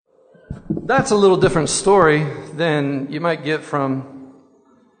That's a little different story than you might get from,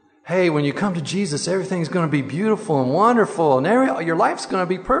 hey, when you come to Jesus, everything's going to be beautiful and wonderful, and your life's going to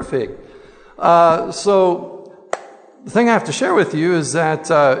be perfect. So the thing I have to share with you is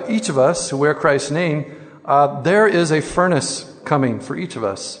that each of us who wear Christ's name, there is a furnace coming for each of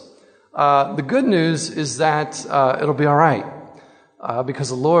us. The good news is that it'll be all right, because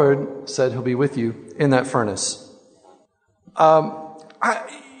the Lord said He'll be with you in that furnace.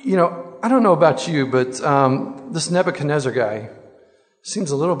 I don't know about you, but this Nebuchadnezzar guy seems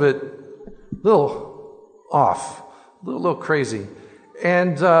a little off, a little crazy,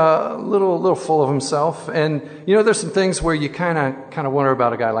 and a little full of himself. And there's some things where you kind of wonder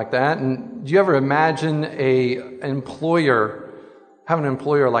about a guy like that. And do you ever imagine having an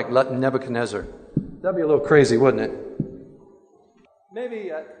employer like Nebuchadnezzar? That'd be a little crazy, wouldn't it?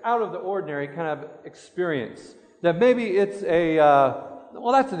 Maybe out of the ordinary kind of experience. That maybe it's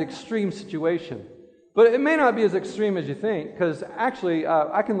that's an extreme situation. But it may not be as extreme as you think, because actually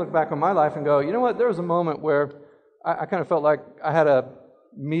I can look back on my life and go, you know what, there was a moment where I kind of felt like I had a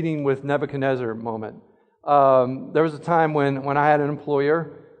meeting with Nebuchadnezzar moment. There was a time when I had an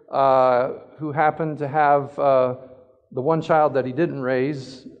employer who happened to have the one child that he didn't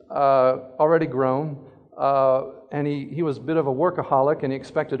raise already grown, and he was a bit of a workaholic, and he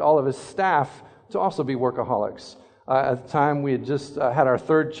expected all of his staff to also be workaholics. At the time, we had just had our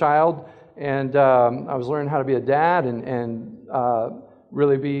third child, and I was learning how to be a dad and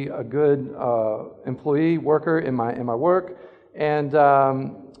really be a good employee, worker in my work. And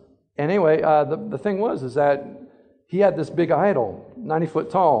anyway, the thing is that he had this big idol, 90 foot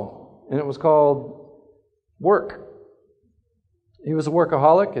tall, and it was called work. He was a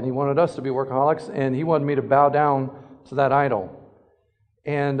workaholic, and he wanted us to be workaholics, and he wanted me to bow down to that idol.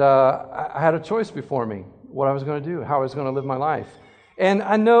 And I had a choice before me, what I was going to do, how I was going to live my life. And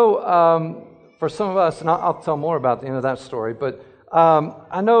I know for some of us, and I'll tell more about the end of that story, but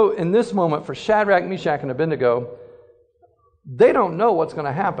I know in this moment for Shadrach, Meshach, and Abednego, they don't know what's going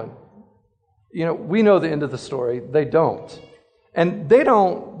to happen. We know the end of the story. They don't. And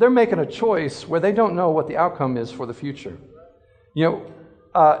they're making a choice where they don't know what the outcome is for the future.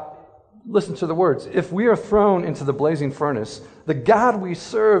 Listen to the words. If we are thrown into the blazing furnace, the God we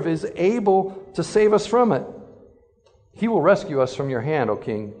serve is able to save us from it. He will rescue us from your hand, O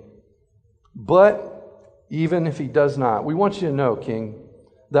King. But even if He does not, we want you to know, King,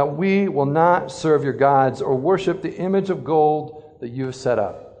 that we will not serve your gods or worship the image of gold that you have set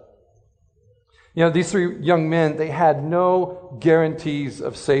up. These three young men, they had no guarantees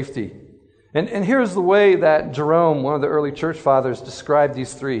of safety. And here's the way that Jerome, one of the early church fathers, described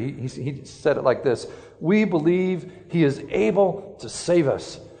these three. He said it like this: we believe He is able to save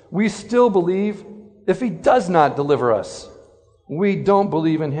us. We still believe if He does not deliver us. We don't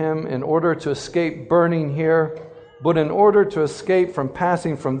believe in Him in order to escape burning here, but in order to escape from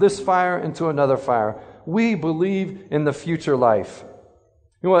passing from this fire into another fire. We believe in the future life.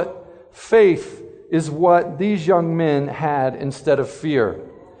 You know what? Faith is what these young men had instead of fear.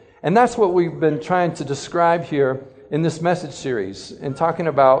 And that's what we've been trying to describe here in this message series and talking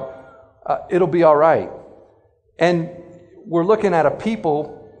about it'll be all right. And we're looking at a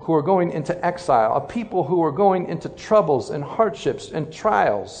people who are going into exile, a people who are going into troubles and hardships and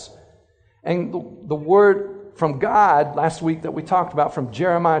trials. And the word from God last week that we talked about from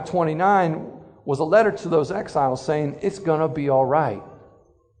Jeremiah 29 was a letter to those exiles saying, it's going to be all right.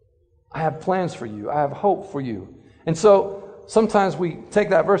 I have plans for you. I have hope for you. And so sometimes we take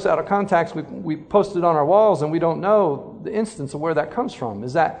that verse out of context, we post it on our walls, and we don't know the instance of where that comes from.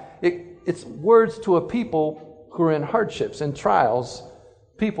 Is that it's words to a people who are in hardships and trials,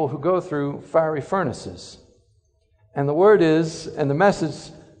 people who go through fiery furnaces. And the word is, and the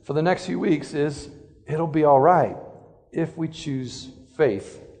message for the next few weeks is, it'll be all right if we choose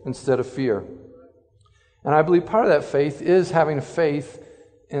faith instead of fear. And I believe part of that faith is having a faith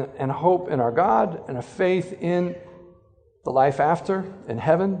and hope in our God and a faith in the life after, in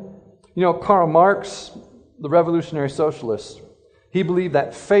heaven. Karl Marx, the revolutionary socialist, he believed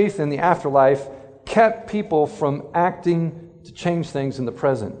that faith in the afterlife kept people from acting to change things in the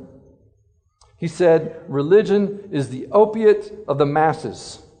present. He said, religion is the opiate of the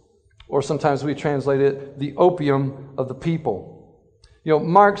masses, or sometimes we translate it, the opium of the people.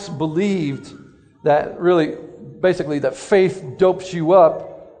 Marx believed that basically that faith dopes you up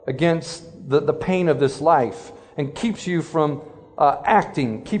against the pain of this life and keeps you from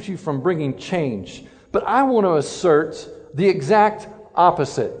acting, keeps you from bringing change. But I want to assert the exact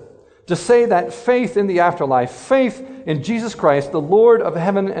opposite, To say that faith in the afterlife, faith in Jesus Christ, the Lord of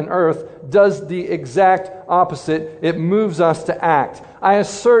heaven and earth, does the exact opposite. It moves us to act. I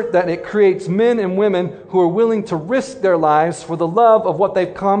assert that it creates men and women who are willing to risk their lives for the love of what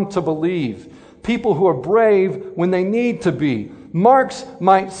they've come to believe. People who are brave when they need to be. Marx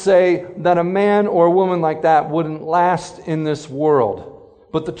might say that a man or a woman like that wouldn't last in this world.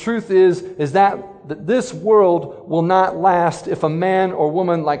 But the truth is that this world will not last if a man or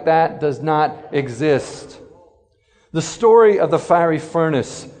woman like that does not exist. The story of the fiery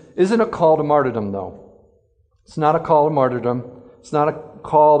furnace isn't a call to martyrdom, though. It's not a call to martyrdom. It's not a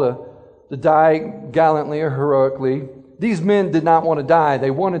call to die gallantly or heroically. These men did not want to die.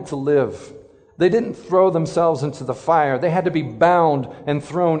 They wanted to live. They didn't throw themselves into the fire. They had to be bound and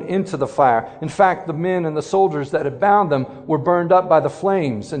thrown into the fire. In fact, the men and the soldiers that had bound them were burned up by the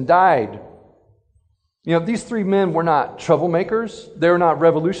flames and died. You know, these three men were not troublemakers. They were not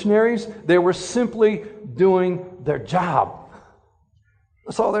revolutionaries. They were simply doing their job.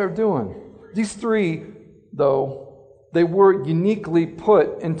 That's all they were doing. These three, though, they were uniquely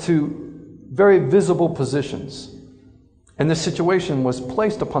put into very visible positions. And this situation was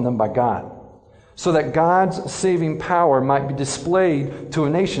placed upon them by God, so that God's saving power might be displayed to a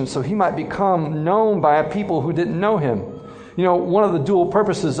nation, so he might become known by a people who didn't know him. You know, one of the dual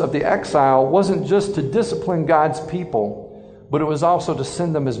purposes of the exile wasn't just to discipline God's people, but it was also to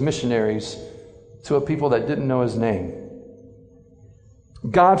send them as missionaries to a people that didn't know his name.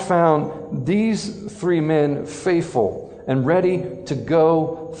 God found these three men faithful and ready to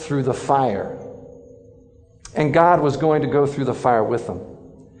go through the fire. And God was going to go through the fire with them.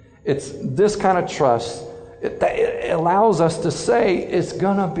 It's this kind of trust that it allows us to say it's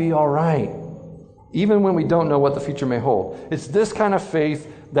going to be all right, even when we don't know what the future may hold. It's this kind of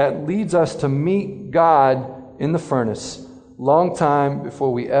faith that leads us to meet God in the furnace long time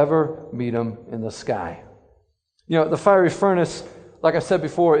before we ever meet him in the sky. You know, the fiery furnace, like I said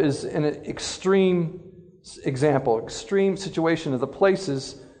before, is an extreme example, extreme situation of the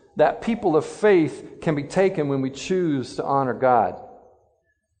places that people of faith can be taken when we choose to honor God.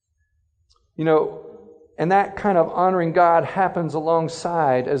 You know, and that kind of honoring God happens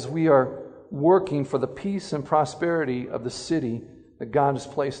alongside as we are working for the peace and prosperity of the city that God has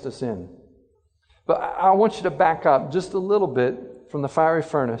placed us in. But I want you to back up just a little bit from the fiery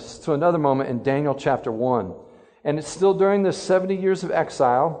furnace to another moment in Daniel chapter 1. And it's still during the 70 years of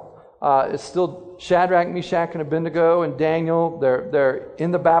exile. It's still Shadrach, Meshach, and Abednego and Daniel. They're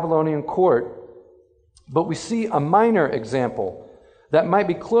in the Babylonian court. But we see a minor example that might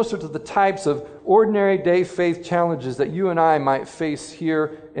be closer to the types of ordinary day faith challenges that you and I might face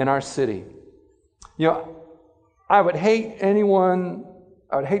here in our city. You know, I would hate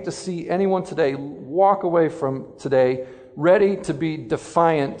to see anyone today walk away from today ready to be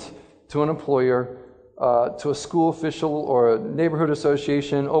defiant to an employer, to a school official or a neighborhood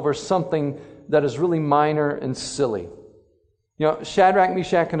association over something that is really minor and silly. You know, Shadrach,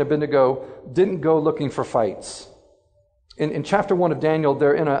 Meshach, and Abednego didn't go looking for fights. In chapter 1 of Daniel,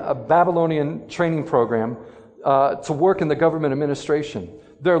 they're in a Babylonian training program to work in the government administration.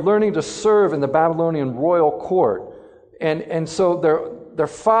 They're learning to serve in the Babylonian royal court. And so they're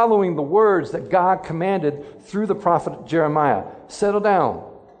following the words that God commanded through the prophet Jeremiah. Settle down,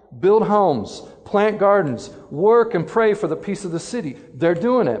 build homes, plant gardens, work and pray for the peace of the city. They're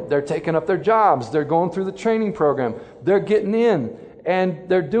doing it. They're taking up their jobs. They're going through the training program. They're getting in. And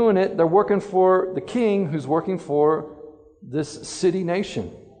they're doing it. They're working for the king who's working for this city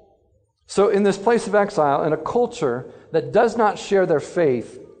nation. So in this place of exile, in a culture that does not share their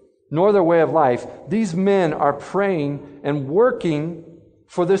faith nor their way of life, these men are praying and working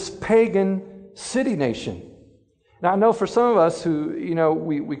for this pagan city nation. Now, I know for some of us who, you know,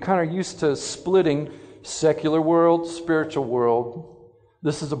 we kind of used to splitting secular world, spiritual world.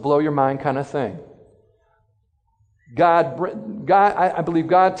 This is a blow your mind kind of thing. I believe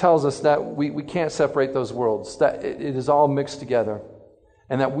God tells us that we can't separate those worlds, that it is all mixed together,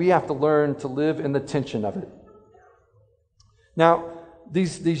 and that we have to learn to live in the tension of it. Now,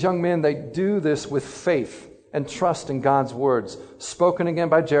 these young men, they do this with faith and trust in God's words, spoken again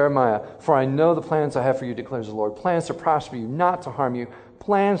by Jeremiah. For I know the plans I have for you, declares the Lord. Plans to prosper you, not to harm you.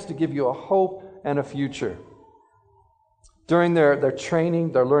 Plans to give you a hope and a future. During their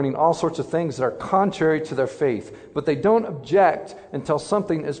training, they're learning all sorts of things that are contrary to their faith. But they don't object until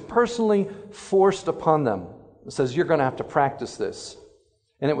something is personally forced upon them. It says, you're going to have to practice this.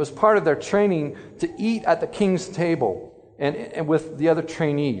 And it was part of their training to eat at the king's table and with the other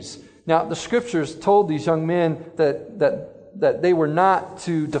trainees. Now, the scriptures told these young men that they were not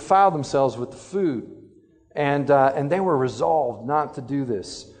to defile themselves with the food. And they were resolved not to do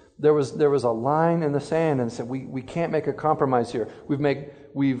this. There was a line in the sand and said, we can't make a compromise here.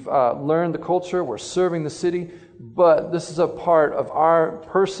 We've learned the culture, we're serving the city, but this is a part of our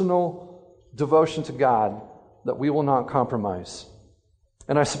personal devotion to God that we will not compromise.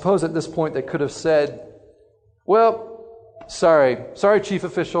 And I suppose at this point they could have said, well, sorry chief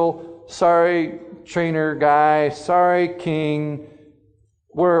official, sorry trainer guy, sorry king,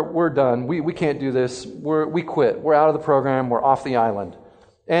 we're done. We can't do this. We quit. We're out of the program. We're off the island.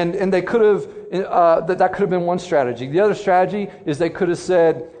 And they could have, that could have been one strategy. The other strategy is they could have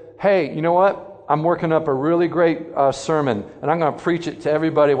said, hey, you know what? I'm working up a really great sermon, and I'm going to preach it to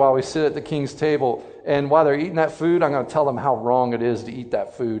everybody while we sit at the king's table. And while they're eating that food, I'm going to tell them how wrong it is to eat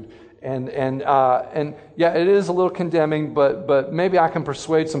that food. And yeah, it is a little condemning, but maybe I can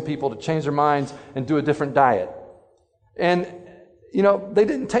persuade some people to change their minds and do a different diet. And, they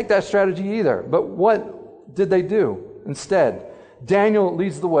didn't take that strategy either. But what did they do instead? Daniel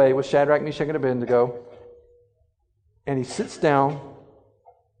leads the way with Shadrach, Meshach, and Abednego, and he sits down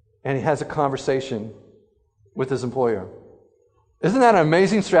and he has a conversation with his employer. Isn't that an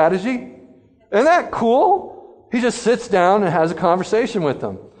amazing strategy? Isn't that cool? He just sits down and has a conversation with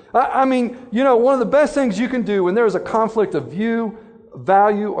them. I mean, one of the best things you can do when there is a conflict of view,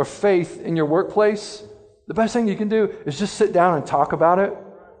 value, or faith in your workplace, the best thing you can do is just sit down and talk about it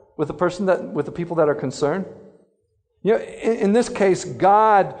with the people that are concerned. In this case,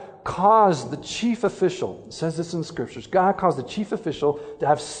 God caused the chief official, it says this in the scriptures, God caused the chief official to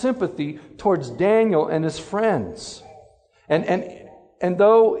have sympathy towards Daniel and his friends. And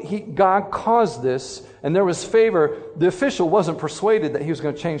though God caused this, and there was favor, the official wasn't persuaded that he was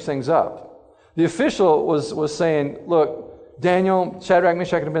going to change things up. The official was saying, look, Daniel, Shadrach,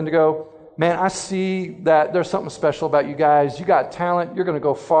 Meshach, and Abednego, man, I see that there's something special about you guys. You got talent. You're going to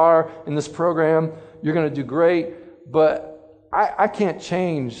go far in this program. You're going to do great. But I can't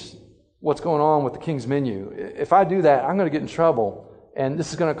change what's going on with the king's menu. If I do that, I'm going to get in trouble. And this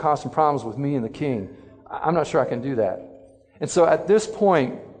is going to cause some problems with me and the king. I'm not sure I can do that. And so at this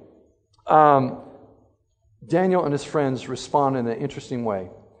point, Daniel and his friends respond in an interesting way.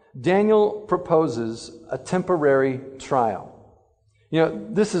 Daniel proposes a temporary trial.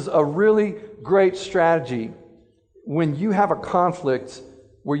 This is a really great strategy when you have a conflict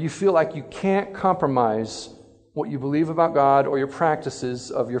where you feel like you can't compromise what you believe about God or your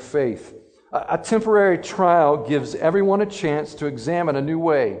practices of your faith. A temporary trial gives everyone a chance to examine a new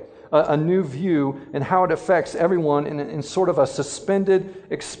way, a new view, and how it affects everyone in sort of a suspended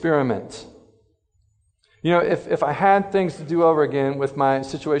experiment. If I had things to do over again with my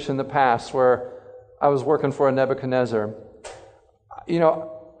situation in the past where I was working for a Nebuchadnezzar,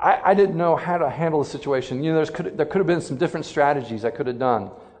 I didn't know how to handle the situation. There could have been some different strategies I could have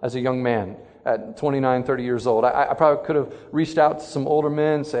done as a young man at 29, 30 years old. I probably could have reached out to some older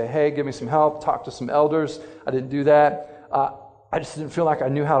men, say, hey, give me some help, talk to some elders. I didn't do that. I just didn't feel like I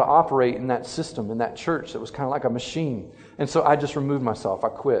knew how to operate in that system, in that church that was kind of like a machine. And so I just removed myself. I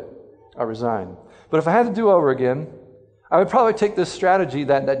quit. I resigned. But if I had to do over again, I would probably take this strategy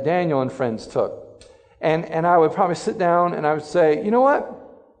that Daniel and friends took. And I would probably sit down and I would say, you know what?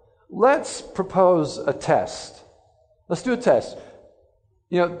 Let's propose a test. Let's do a test.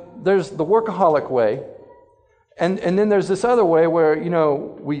 There's the workaholic way, and then there's this other way where,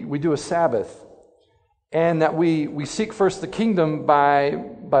 we do a Sabbath, and that we seek first the kingdom by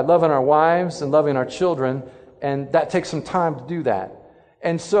loving our wives and loving our children, and that takes some time to do that.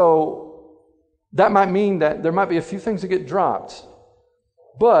 And so that might mean that there might be a few things that get dropped,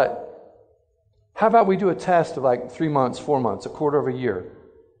 but how about we do a test of like 3 months, 4 months, a quarter of a year,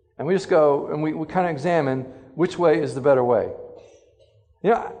 and we just go and we kind of examine which way is the better way.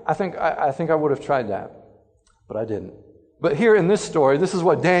 I think I would have tried that, but I didn't. But here in this story, this is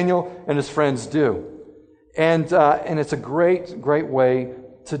what Daniel and his friends do. And it's a great, great way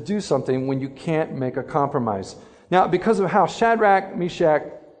to do something when you can't make a compromise. Now, because of how Shadrach, Meshach,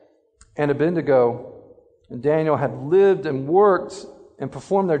 and Abednego and Daniel had lived and worked and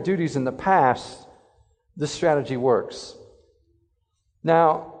performed their duties in the past, this strategy works.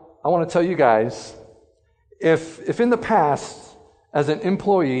 Now, I want to tell you guys, if in the past, as an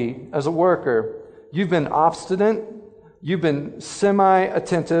employee, as a worker, you've been obstinate, you've been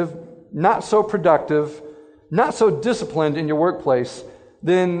semi-attentive, not so productive, not so disciplined in your workplace,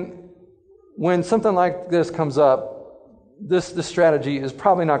 then when something like this comes up, this strategy is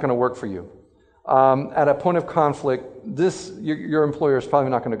probably not going to work for you. At a point of conflict, your employer is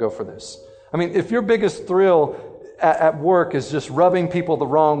probably not going to go for this. I mean, if your biggest thrill at work is just rubbing people the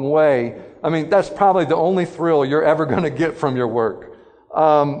wrong way, that's probably the only thrill you're ever going to get from your work.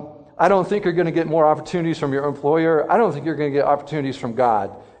 I don't think you're going to get more opportunities from your employer. I don't think you're going to get opportunities from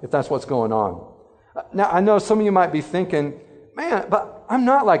God if that's what's going on. Now, I know some of you might be thinking, man, but I'm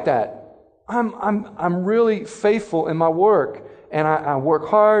not like that. I'm really faithful in my work, and I work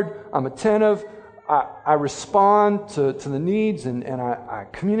hard. I'm attentive. I respond to the needs, and I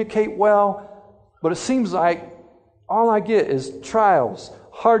communicate well. But it seems like all I get is trials,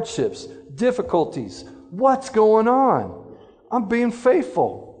 hardships, difficulties. What's going on? I'm being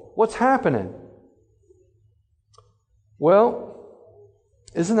faithful. What's happening? Well,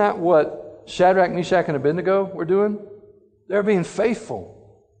 isn't that what Shadrach, Meshach, and Abednego were doing? They're being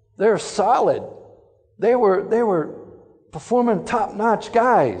faithful. They're solid. They were performing top-notch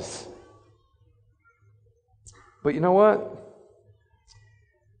guys. But you know what?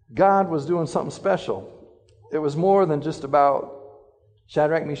 God was doing something special. It was more than just about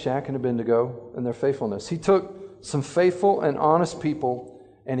Shadrach, Meshach, and Abednego and their faithfulness. He took some faithful and honest people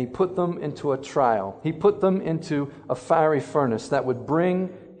and he put them into a trial. He put them into a fiery furnace that would bring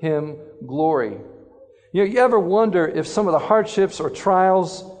him glory. You ever wonder if some of the hardships or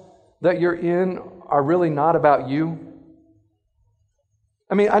trials that you're in are really not about you?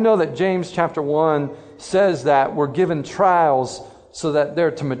 I mean, I know that James chapter 1 says that we're given trials so that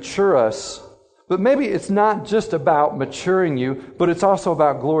they're to mature us. But maybe it's not just about maturing you, but it's also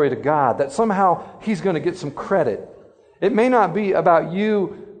about glory to God, that somehow He's going to get some credit. It may not be about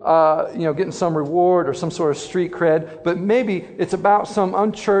you, getting some reward or some sort of street cred, but maybe it's about some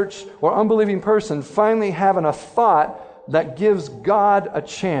unchurched or unbelieving person finally having a thought that gives God a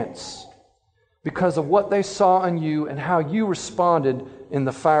chance because of what they saw in you and how you responded in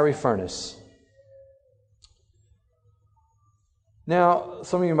the fiery furnace. Now,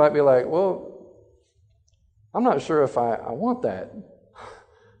 some of you might be like, well, I'm not sure if I want that.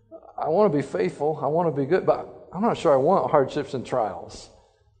 I want to be faithful. I want to be good, but I'm not sure I want hardships and trials.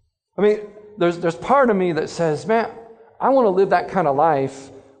 I mean, there's part of me that says, man, I want to live that kind of life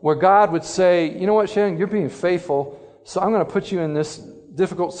where God would say, you know what, Shannon, you're being faithful, so I'm going to put you in this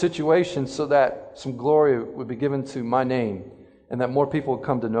difficult situation so that some glory would be given to my name and that more people would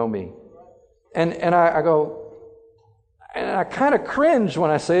come to know me. And I go, and I kind of cringe when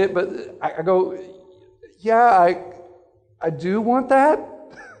I say it, but I go, yeah, I do want that.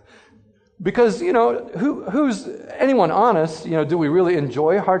 Because, who's anyone honest? Do we really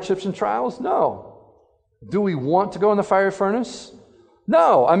enjoy hardships and trials? No. Do we want to go in the fiery furnace?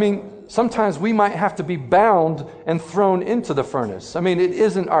 No. I mean, sometimes we might have to be bound and thrown into the furnace. I mean, it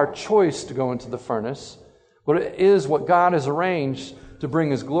isn't our choice to go into the furnace, but it is what God has arranged to bring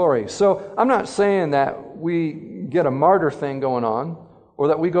His glory. So I'm not saying that we get a martyr thing going on or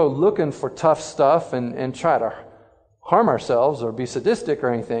that we go looking for tough stuff and try to harm ourselves or be sadistic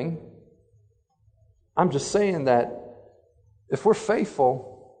or anything. I'm just saying that if we're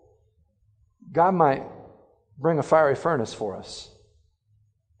faithful, God might bring a fiery furnace for us.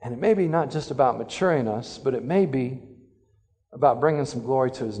 And it may be not just about maturing us, but it may be about bringing some glory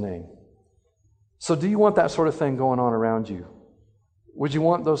to His name. So do you want that sort of thing going on around you? Would you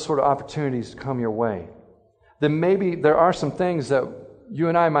want those sort of opportunities to come your way? Then maybe there are some things that you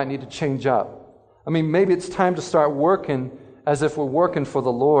and I might need to change up. I mean, maybe it's time to start working as if we're working for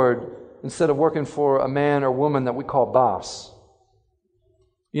the Lord instead of working for a man or woman that we call boss.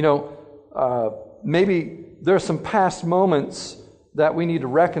 Maybe there are some past moments that we need to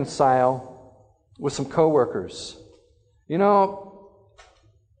reconcile with some coworkers. Hey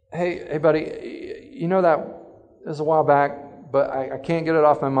buddy, that was a while back, but I can't get it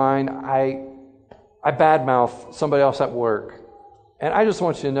off my mind. I badmouth somebody else at work. And I just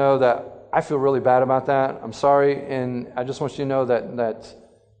want you to know that I feel really bad about that. I'm sorry, and I just want you to know that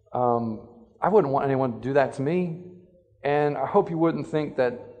I wouldn't want anyone to do that to me, and I hope you wouldn't think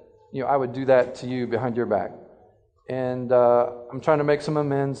that I would do that to you behind your back. And I'm trying to make some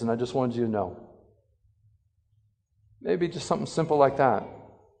amends, and I just wanted you to know. Maybe just something simple like that.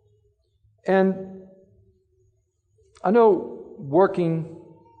 And I know working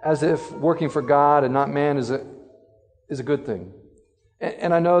as if working for God and not man is a good thing.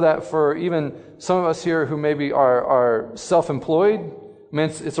 And I know that for even some of us here who maybe are self-employed, I mean,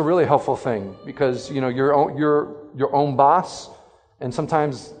 it's a really helpful thing because, you're your own boss, and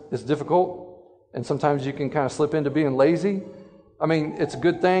sometimes it's difficult, and sometimes you can kind of slip into being lazy. I mean, it's a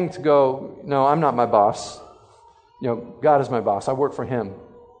good thing to go, no, I'm not my boss. God is my boss. I work for Him.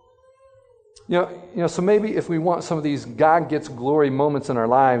 So maybe if we want some of these God gets glory moments in our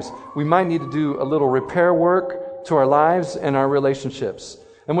lives, we might need to do a little repair work to our lives and our relationships.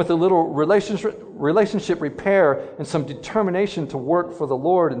 And with a little relationship repair and some determination to work for the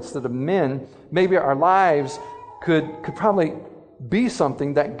Lord instead of men, maybe our lives could probably be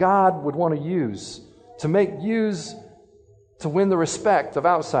something that God would want to use, to win the respect of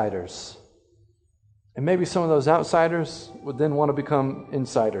outsiders. And maybe some of those outsiders would then want to become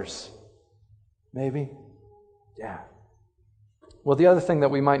insiders. Maybe. Yeah. Well, the other thing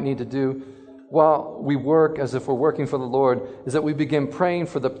that we might need to do while we work as if we're working for the Lord is that we begin praying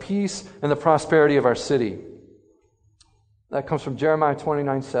for the peace and the prosperity of our city. That comes from Jeremiah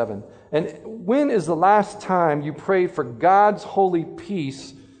 29:7. And when is the last time you prayed for God's holy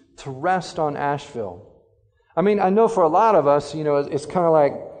peace to rest on Asheville? I mean, I know for a lot of us, it's kind of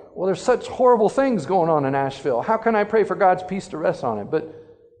like, well, there's such horrible things going on in Asheville. How can I pray for God's peace to rest on it? But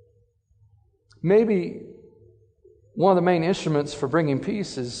maybe one of the main instruments for bringing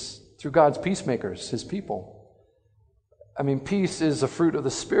peace is through God's peacemakers, His people. I mean, peace is a fruit of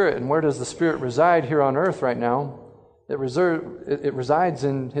the Spirit, and where does the Spirit reside here on earth right now? It resides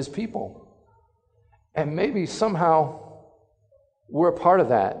in His people. And maybe somehow we're a part of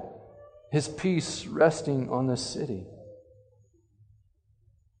that, His peace resting on this city.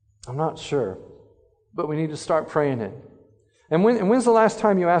 I'm not sure, but we need to start praying it. And when's the last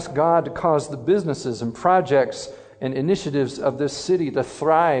time you asked God to cause the businesses and projects and initiatives of this city to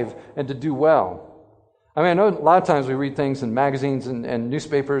thrive and to do well? I mean, I know a lot of times we read things in magazines and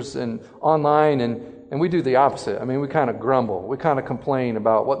newspapers and online, and we do the opposite. I mean, we kind of grumble. We kind of complain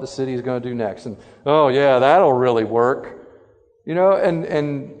about what the city is going to do next. And, oh, yeah, that'll really work. And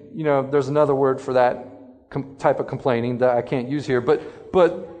there's another word for that type of complaining that I can't use here.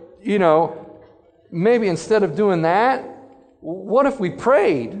 But maybe instead of doing that, what if we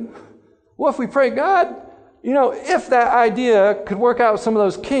prayed? What if we prayed, God, if that idea could work out some of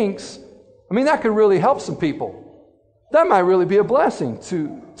those kinks, I mean, that could really help some people. That might really be a blessing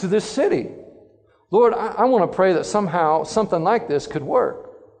to this city. Lord, I want to pray that somehow something like this could work.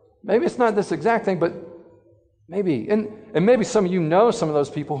 Maybe it's not this exact thing, but maybe. And maybe some of you know some of those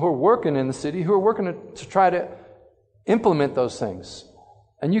people who are working in the city, who are working to try to implement those things.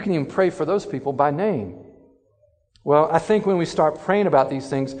 And you can even pray for those people by name. Well, I think when we start praying about these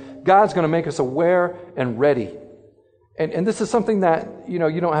things, God's going to make us aware and ready. And this is something that, you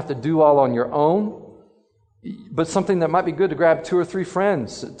don't have to do all on your own, but something that might be good to grab 2 or 3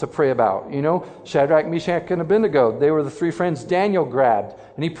 friends to pray about. Shadrach, Meshach, and Abednego, they were the 3 friends Daniel grabbed,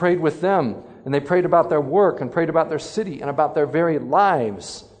 and he prayed with them. And they prayed about their work and prayed about their city and about their very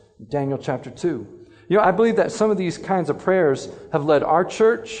lives. Daniel chapter 2. I believe that some of these kinds of prayers have led our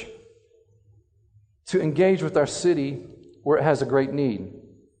church to engage with our city where it has a great need.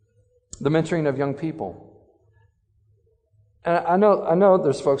 The mentoring of young people. And I know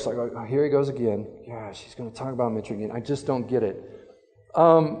there's folks like, oh, here he goes again. Gosh, he's going to talk about mentoring again. I just don't get it.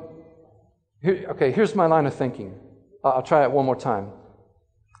 Here's my line of thinking. I'll try it one more time.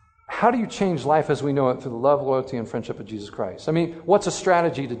 How do you change life as we know it through the love, loyalty, and friendship of Jesus Christ? I mean, what's a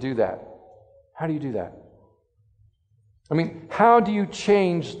strategy to do that? How do you do that? I mean, how do you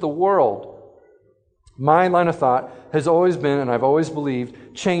change the world? My line of thought has always been, and I've always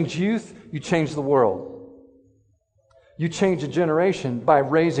believed, change youth, you change the world. You change a generation by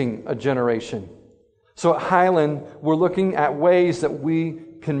raising a generation. So at Highland, we're looking at ways that we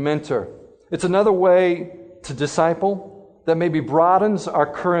can mentor. It's another way to disciple that maybe broadens our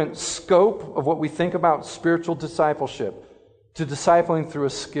current scope of what we think about spiritual discipleship to discipling through a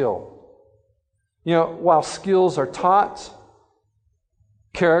skill. While skills are taught,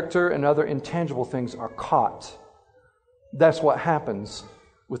 character and other intangible things are caught. That's what happens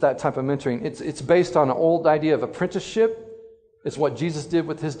with that type of mentoring. It's based on an old idea of apprenticeship. It's what Jesus did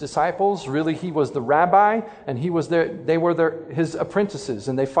with His disciples. Really, He was the rabbi, and they were His apprentices,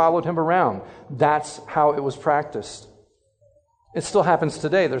 and they followed Him around. That's how it was practiced. It still happens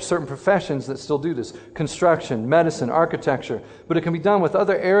today. There's certain professions that still do this. Construction, medicine, architecture. But it can be done with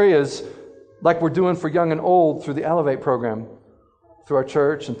other areas like we're doing for young and old through the Elevate program, through our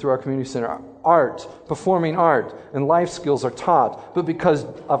church and through our community center. Art, performing art, and life skills are taught. But because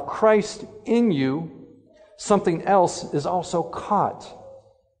of Christ in you, something else is also caught.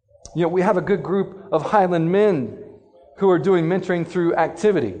 We have a good group of Highland men who are doing mentoring through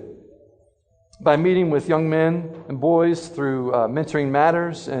activity. By meeting with young men and boys through Mentoring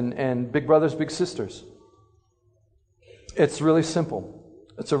Matters and Big Brothers, Big Sisters. It's really simple.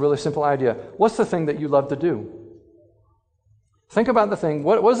 It's a really simple idea. What's the thing that you love to do? Think about the thing.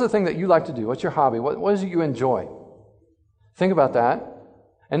 What is the thing that you like to do? What's your hobby? What is it you enjoy? Think about that.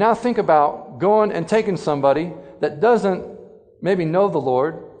 And now think about going and taking somebody that doesn't maybe know the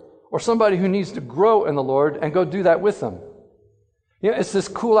Lord, or somebody who needs to grow in the Lord, and go do that with them. It's this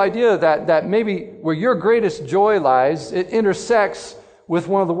cool idea that maybe where your greatest joy lies, it intersects with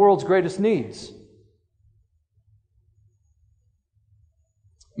one of the world's greatest needs.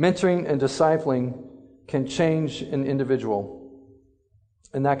 Mentoring and discipling can change an individual,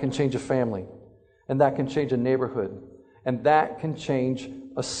 and that can change a family, and that can change a neighborhood, and that can change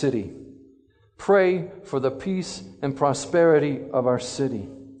a city. Pray for the peace and prosperity of our city.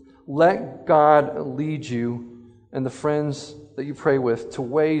 Let God lead you and the friends that you pray with to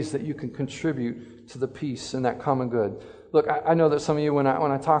ways that you can contribute to the peace and that common good. Look, I know that some of you, when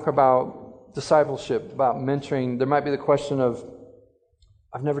I talk about discipleship, about mentoring, there might be the question of,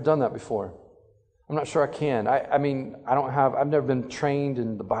 I've never done that before. I'm not sure I can. I've never been trained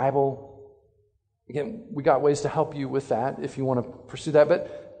in the Bible. Again, we got ways to help you with that if you want to pursue that.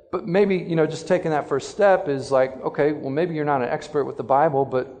 But maybe, just taking that first step is like, okay, well, maybe you're not an expert with the Bible,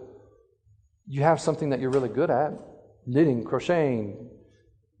 but you have something that you're really good at. Knitting, crocheting,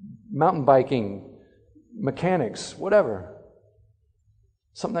 mountain biking, mechanics, whatever.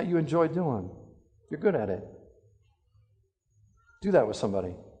 Something that you enjoy doing. You're good at it. Do that with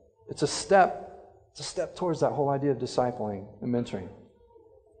somebody. It's a step towards that whole idea of discipling and mentoring.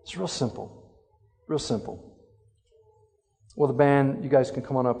 It's real simple. Real simple. Well, the band, you guys can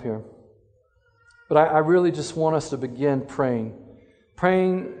come on up here. But I really just want us to begin praying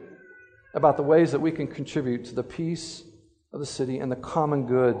about the ways that we can contribute to the peace of the city and the common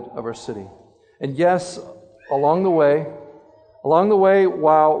good of our city. And yes, along the way,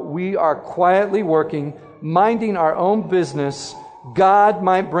 while we are quietly working, minding our own business, God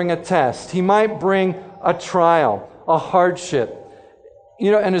might bring a test. He might bring a trial, a hardship.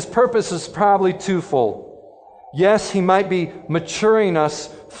 And His purpose is probably twofold. Yes, He might be maturing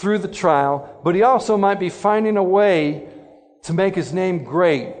us through the trial, but He also might be finding a way to make His name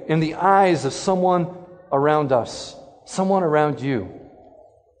great in the eyes of someone around us, someone around you.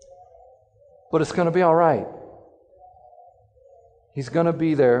 But it's going to be all right. He's going to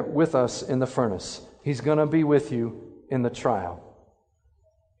be there with us in the furnace. He's going to be with you in the trial.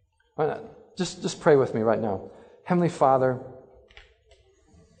 All right, just pray with me right now. Heavenly Father,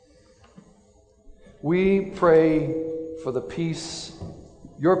 we pray for the peace,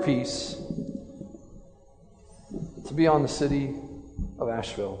 your peace, to be on the city of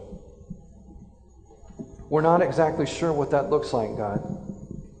Asheville. We're not exactly sure what that looks like, God.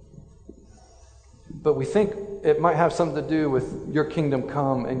 But we think it might have something to do with your kingdom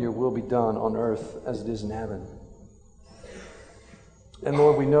come and your will be done on earth as it is in heaven. And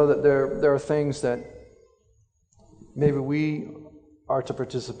Lord, we know that there are things that maybe we are to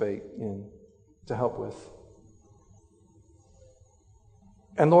participate in, to help with.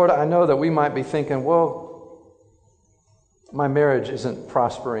 And Lord, I know that we might be thinking, well, my marriage isn't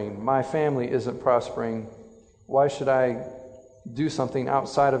prospering. My family isn't prospering. Why should I do something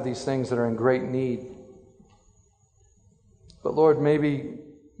outside of these things that are in great need? But Lord, maybe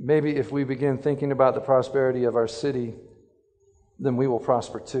if we begin thinking about the prosperity of our city, then we will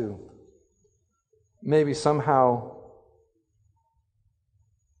prosper too. Maybe somehow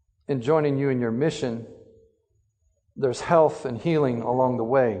in joining you in your mission, there's health and healing along the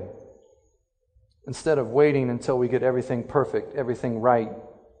way. Instead of waiting until we get everything perfect, everything right,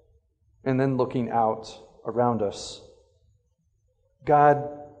 and then looking out around us. God,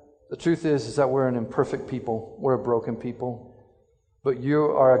 the truth is that we're an imperfect people. We're a broken people. But you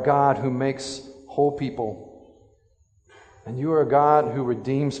are a God who makes whole people. And you are a God who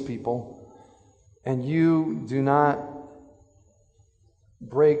redeems people. And you do not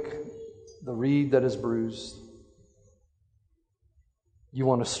break the reed that is bruised. You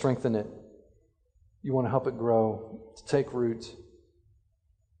want to strengthen it. You want to help it grow, to take root.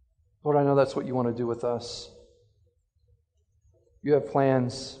 Lord, I know that's what you want to do with us. You have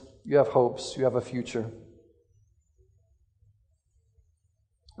plans, you have hopes, you have a future.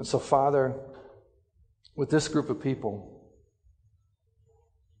 And so, Father, with this group of people,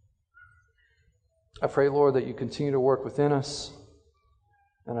 I pray, Lord, that you continue to work within us,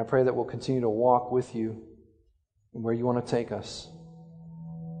 and I pray that we'll continue to walk with you and where you want to take us.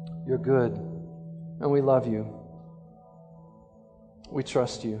 You're good, and we love you. We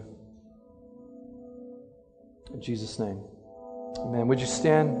trust you. In Jesus' name. Amen. Would you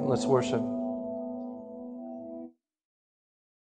stand? Let's worship.